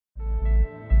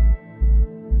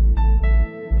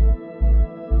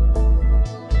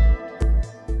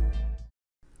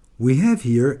We have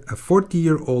here a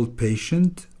 40-year-old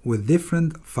patient with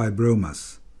different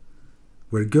fibromas.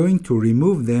 We're going to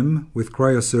remove them with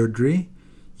cryosurgery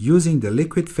using the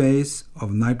liquid phase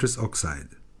of nitrous oxide.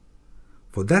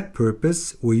 For that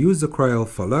purpose, we use the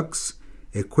CryoAlfa Lux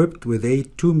equipped with a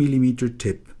 2 mm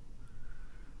tip.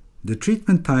 The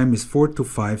treatment time is 4 to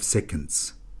 5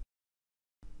 seconds.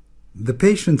 The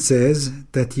patient says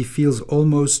that he feels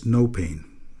almost no pain.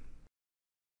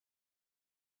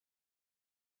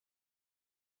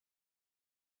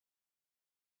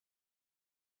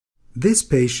 This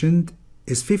patient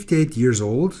is 58 years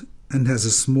old and has a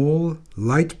small,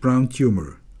 light brown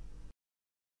tumor.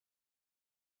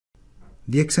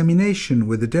 The examination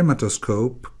with the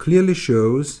dermatoscope clearly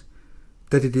shows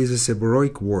that it is a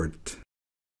seborrheic wart.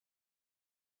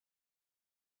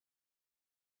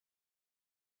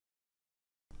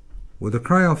 With the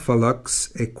CryoAlfa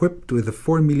Lux equipped with a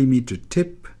 4 mm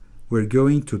tip, we're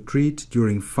going to treat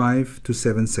during 5 to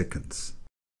 7 seconds.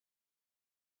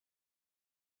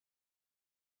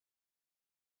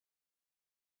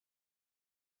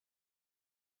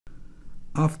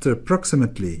 After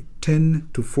approximately 10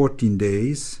 to 14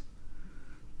 days,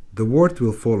 the wart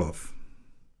will fall off.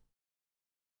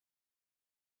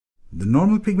 The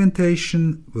normal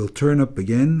pigmentation will turn up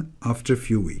again after a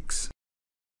few weeks.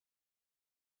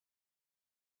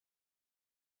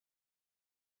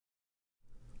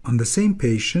 On the same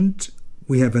patient,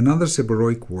 we have another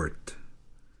seborrheic wart.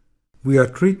 We are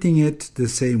treating it the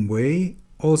same way,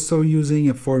 also using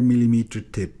a 4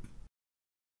 mm tip.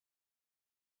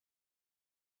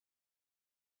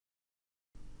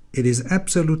 It is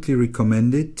absolutely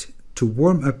recommended to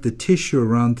warm up the tissue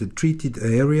around the treated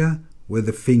area with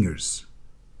the fingers.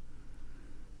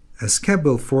 A scab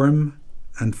will form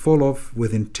and fall off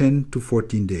within 10 to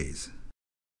 14 days.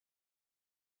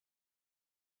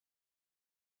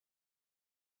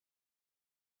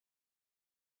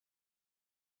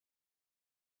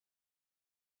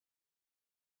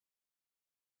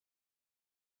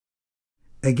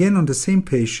 Again, on the same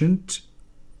patient,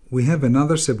 we have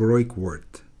another seborrheic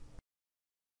wart.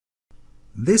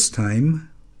 This time,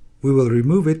 we will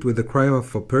remove it with the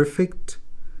CryoAlfa Perfect,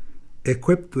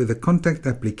 equipped with a contact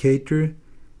applicator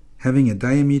having a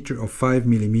diameter of 5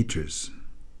 mm.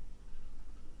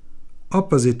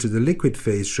 Opposite to the liquid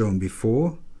phase shown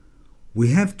before,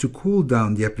 we have to cool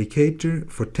down the applicator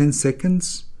for 10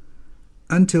 seconds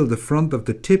until the front of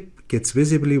the tip gets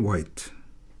visibly white.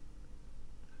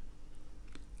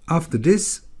 After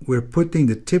this, we're putting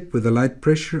the tip with a light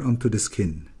pressure onto the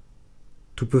skin.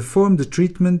 To perform the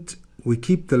treatment, we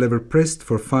keep the lever pressed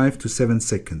for 5 to 7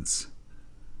 seconds.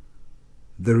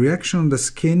 The reaction on the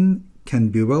skin can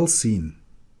be well seen.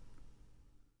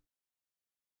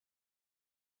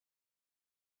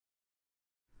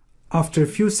 After a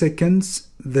few seconds,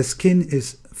 the skin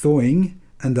is thawing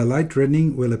and a light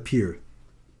reddening will appear.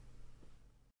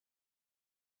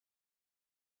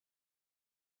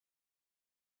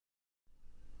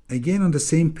 Again, on the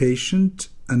same patient,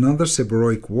 another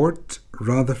seborrheic wart,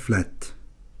 rather flat.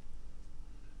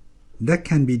 That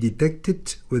can be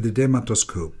detected with the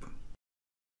dermatoscope.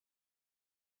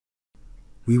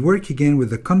 We work again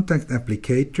with the contact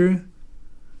applicator,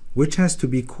 which has to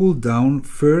be cooled down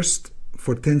first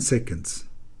for 10 seconds.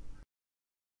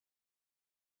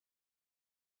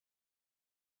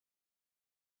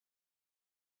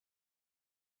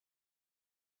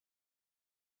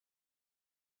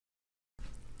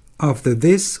 After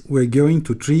this, we're going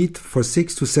to treat for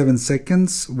 6 to 7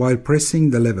 seconds while pressing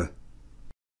the lever.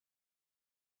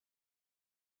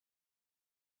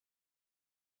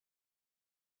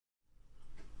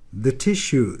 The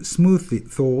tissue smoothly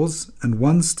thaws, and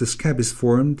once the scab is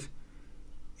formed,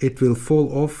 it will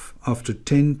fall off after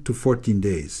 10 to 14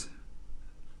 days.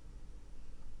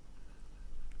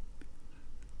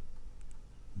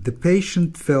 The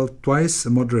patient felt twice a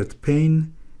moderate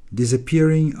pain,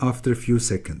 disappearing after a few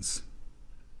seconds.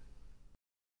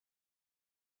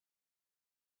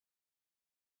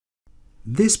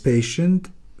 This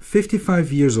patient,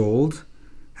 55 years old,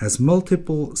 has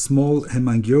multiple small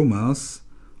hemangiomas,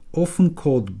 often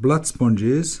called blood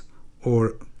sponges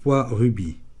or pois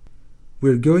rubis.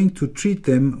 We're going to treat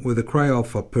them with the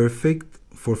CryoAlfa Perfect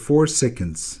for 4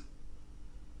 seconds.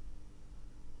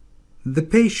 The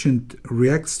patient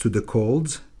reacts to the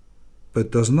cold, but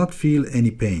does not feel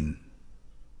any pain.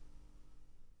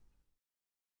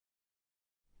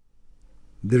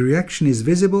 The reaction is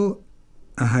visible.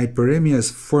 A hyperemia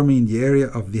is forming in the area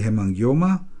of the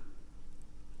hemangioma.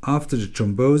 After the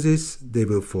thrombosis, they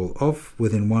will fall off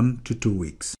within 1 to 2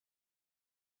 weeks.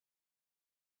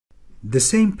 The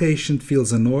same patient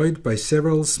feels annoyed by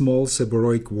several small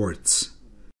seborrheic warts.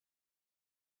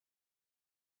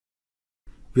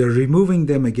 We are removing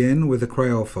them again with the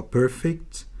CryoAlfa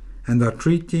Perfect and are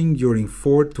treating during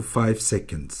 4 to 5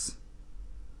 seconds.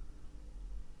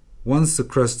 Once the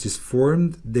crust is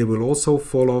formed, they will also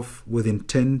fall off within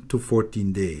 10 to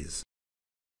 14 days.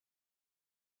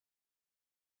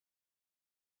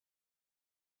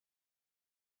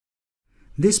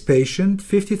 This patient,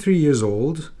 53 years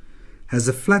old, has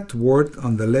a flat wart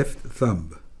on the left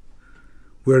thumb.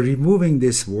 We are removing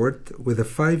this wart with a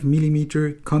 5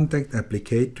 mm contact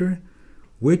applicator,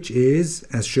 which is,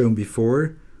 as shown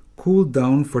before, cooled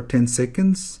down for 10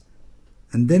 seconds,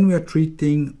 and then we are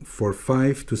treating for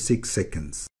 5 to 6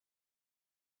 seconds.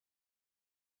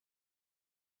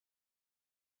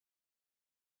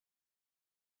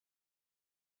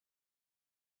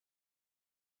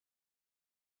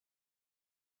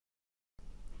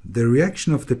 The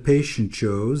reaction of the patient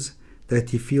shows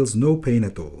that he feels no pain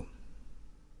at all.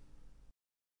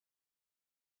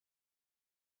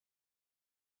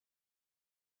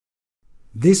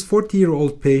 This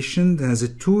 40-year-old patient has a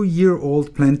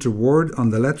 2-year-old plantar wart on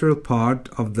the lateral part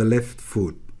of the left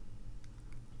foot.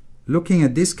 Looking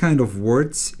at this kind of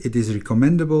warts, it is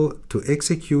recommendable to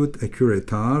execute a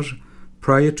curettage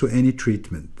prior to any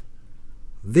treatment.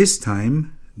 This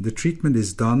time, the treatment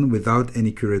is done without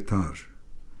any curettage.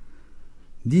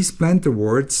 These plantar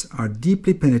warts are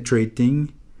deeply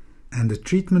penetrating, and a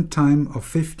treatment time of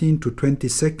 15 to 20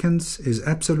 seconds is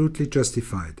absolutely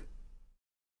justified.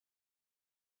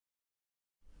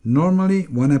 Normally,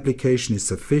 one application is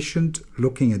sufficient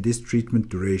looking at this treatment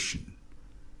duration.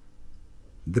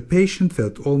 The patient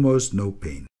felt almost no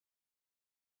pain.